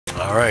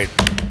All right.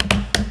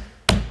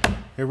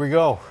 Here we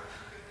go.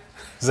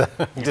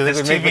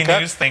 This TV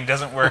news thing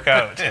doesn't work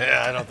out.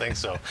 Yeah, I don't think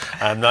so.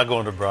 I'm not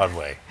going to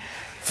Broadway.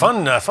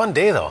 Fun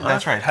day though, huh?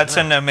 That's right.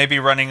 Hudson may be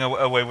running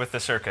away with the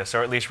circus,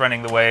 or at least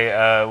running the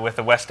way with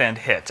the West End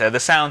hit. The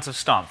sounds of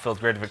stomp filled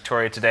Greater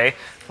Victoria today.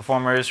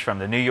 Performers from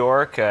the New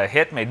York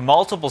hit made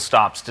multiple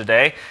stops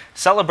today,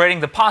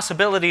 celebrating the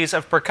possibilities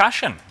of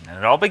percussion. And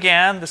it all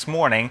began this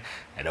morning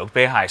at Oak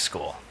Bay High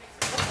School.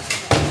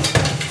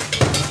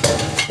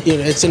 You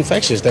know, it's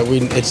infectious that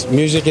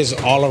music is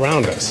all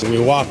around us. We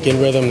walk in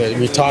rhythm,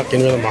 we talk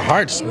in rhythm, our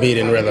hearts beat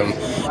in rhythm.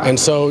 And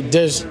so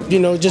there's, you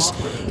know, just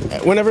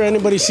whenever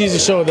anybody sees the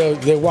show,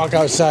 they walk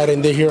outside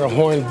and they hear a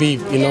horn beep,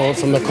 you know,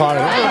 from the car.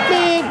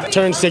 And,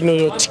 turn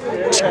signal, then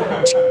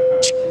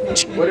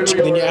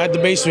you add the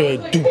bass to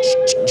it,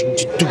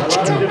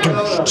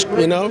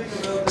 you know?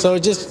 So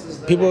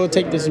just, people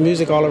take this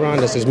music all around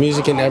us. There's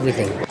music in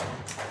everything.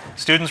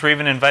 Students were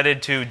even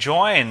invited to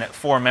join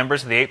 4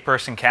 members of the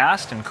 8-person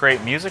cast and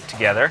create music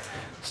together.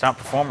 Stomp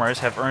performers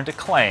have earned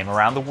acclaim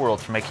around the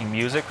world for making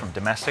music from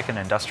domestic and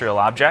industrial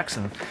objects.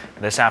 And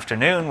this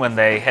afternoon, when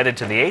they headed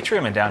to the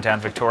atrium in downtown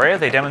Victoria,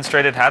 they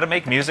demonstrated how to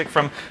make music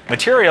from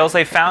materials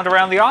they found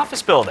around the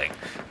office building.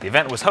 The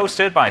event was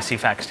hosted by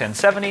CFAX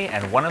 1070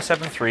 and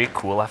 107.3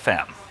 Cool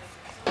FM.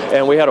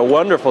 And we had a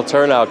wonderful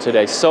turnout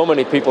today. So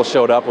many people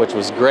showed up, which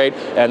was great,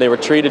 and they were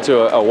treated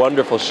to a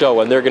wonderful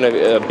show. And they're going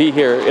to be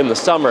here in the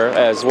summer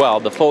as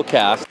well, the full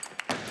cast.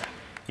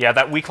 Yeah,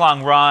 that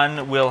week-long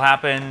run will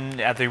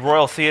happen at the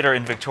Royal Theatre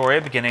in Victoria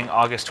beginning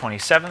August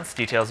 27th.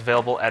 Details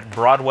available at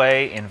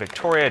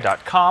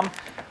BroadwayInVictoria.com.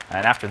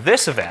 And after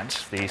this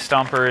event, the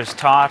Stompers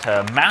taught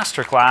a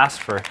masterclass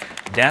for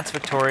Dance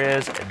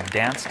Victoria's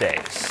Dance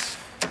Days.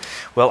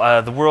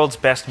 Well, the world's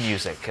best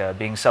music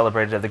being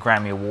celebrated at the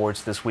Grammy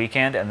Awards this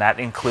weekend, and that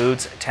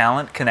includes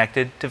talent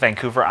connected to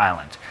Vancouver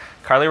Island.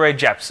 Carly Rae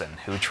Jepsen,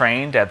 who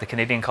trained at the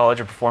Canadian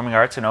College of Performing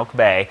Arts in Oak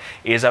Bay,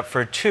 is up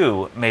for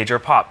 2 major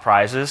pop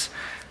prizes,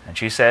 and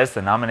she says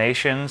the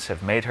nominations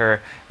have made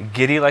her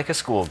giddy like a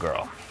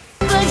schoolgirl.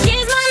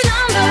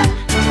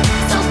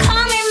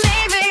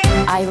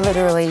 I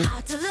literally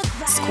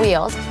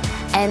squealed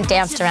and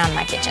danced around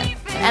my kitchen,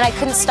 and I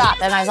couldn't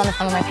stop, and I was on the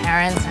phone with my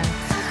parents, and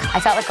I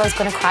felt like I was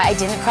going to cry. I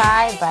didn't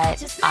cry,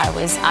 but I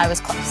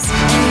was close.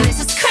 This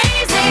is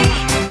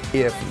crazy.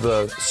 If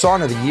the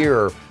Song of the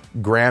Year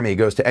Grammy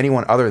goes to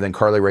anyone other than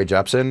Carly Rae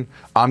Jepsen,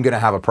 I'm going to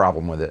have a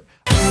problem with it.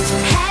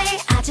 Hey,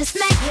 I just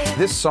met you.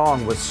 This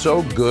song was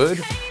so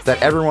good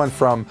that everyone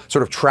from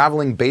sort of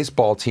traveling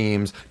baseball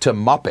teams to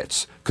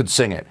Muppets could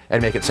sing it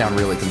and make it sound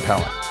really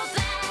compelling.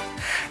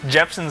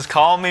 Jepsen's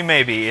Call Me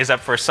Maybe is up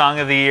for Song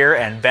of the Year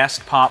and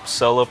Best Pop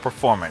Solo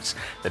Performance.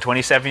 The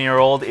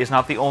 27-year-old is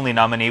not the only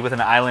nominee with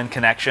an island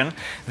connection.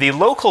 The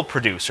local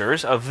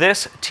producers of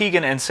this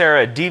Tegan and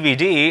Sarah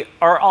DVD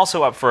are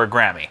also up for a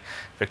Grammy.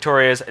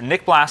 Victoria's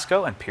Nick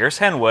Blasco and Pierce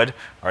Henwood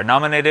are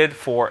nominated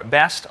for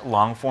Best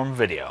Long-Form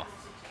Video.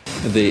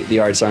 The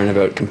arts aren't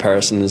about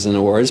comparisons and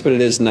awards, but it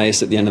is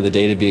nice at the end of the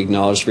day to be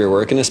acknowledged for your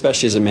work, and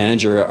especially as a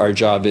manager, our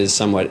job is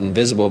somewhat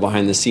invisible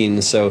behind the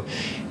scenes. So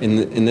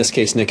in this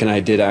case, Nick and I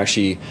did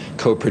actually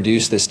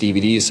co-produce this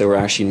DVD, so we're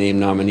actually named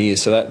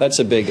nominees. So that's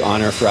a big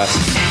honor for us.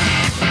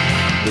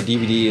 The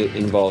DVD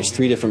involves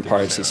 3 different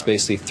parts. It's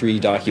basically 3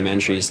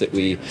 documentaries that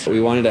we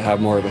wanted to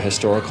have more of a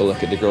historical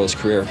look at the girl's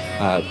career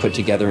put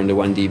together into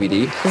one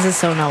DVD. This is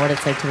so not what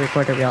it's like to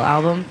record a real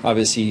album.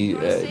 Obviously,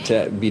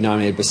 to be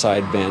nominated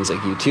beside bands like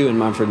U2 and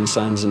Mumford &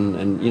 Sons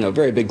and you know,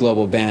 very big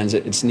global bands,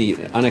 it's neat,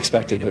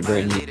 unexpected, but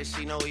very neat.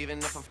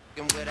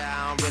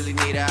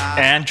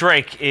 And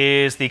Drake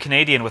is the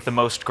Canadian with the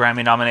most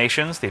Grammy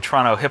nominations. The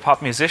Toronto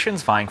hip-hop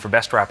musicians vying for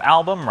Best Rap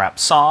Album, Rap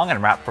Song,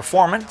 and Rap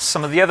Performance.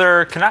 Some of the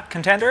other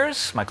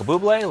contenders, Michael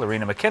Bublé,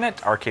 Lorena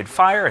McKinnon, Arcade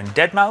Fire, and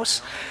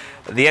Deadmau5.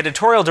 The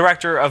editorial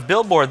director of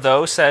Billboard,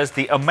 though, says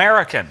the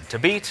American to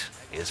beat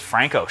is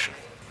Frank Ocean.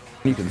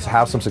 You can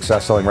have some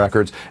success selling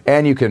records,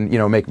 and you can, you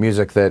know, make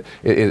music that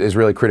is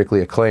really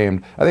critically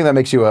acclaimed. I think that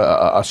makes you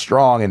a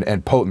strong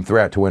and potent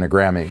threat to win a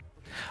Grammy.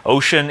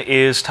 Ocean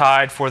is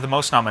tied for the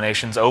most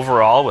nominations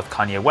overall with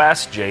Kanye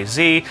West,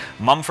 Jay-Z,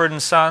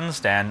 Mumford & Sons,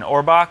 Dan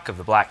Orbach of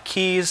the Black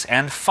Keys,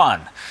 and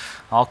Fun,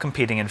 all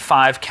competing in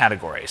 5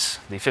 categories.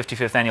 The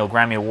 55th Annual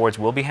Grammy Awards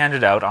will be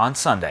handed out on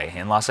Sunday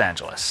in Los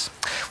Angeles.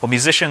 Well,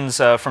 musicians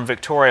from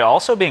Victoria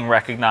also being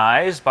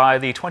recognized by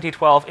the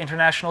 2012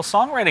 International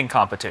Songwriting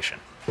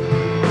Competition. A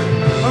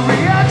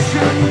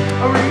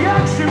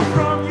reaction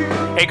from you.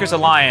 Acres of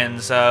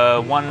Lions,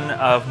 one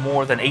of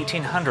more than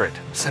 1,800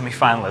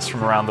 semi-finalists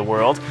from around the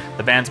world.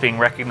 The band's being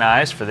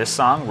recognized for this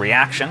song,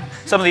 Reaction.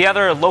 Some of the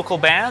other local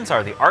bands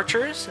are the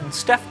Archers and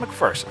Steph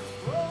McPherson.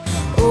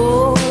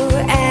 Ooh,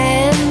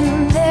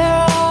 and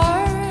there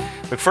are...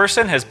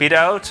 McPherson has beat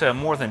out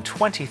more than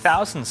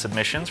 20,000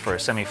 submissions for a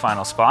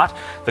semi-final spot.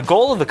 The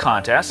goal of the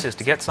contest is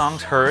to get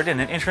songs heard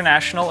in an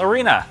international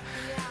arena.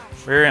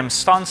 Miriam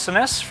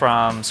Stonsonis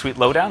from Sweet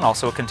Lowdown,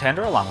 also a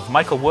contender, along with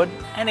Michael Wood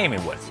and Amy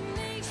Wood.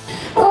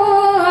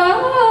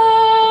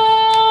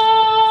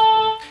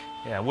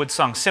 Yeah,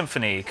 Woodsong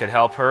Symphony could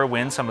help her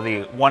win some of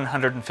the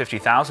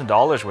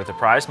 $150,000 worth of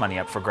prize money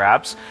up for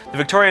grabs. The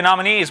Victoria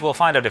nominees will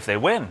find out if they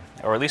win,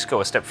 or at least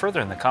go a step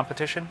further in the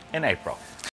competition in April.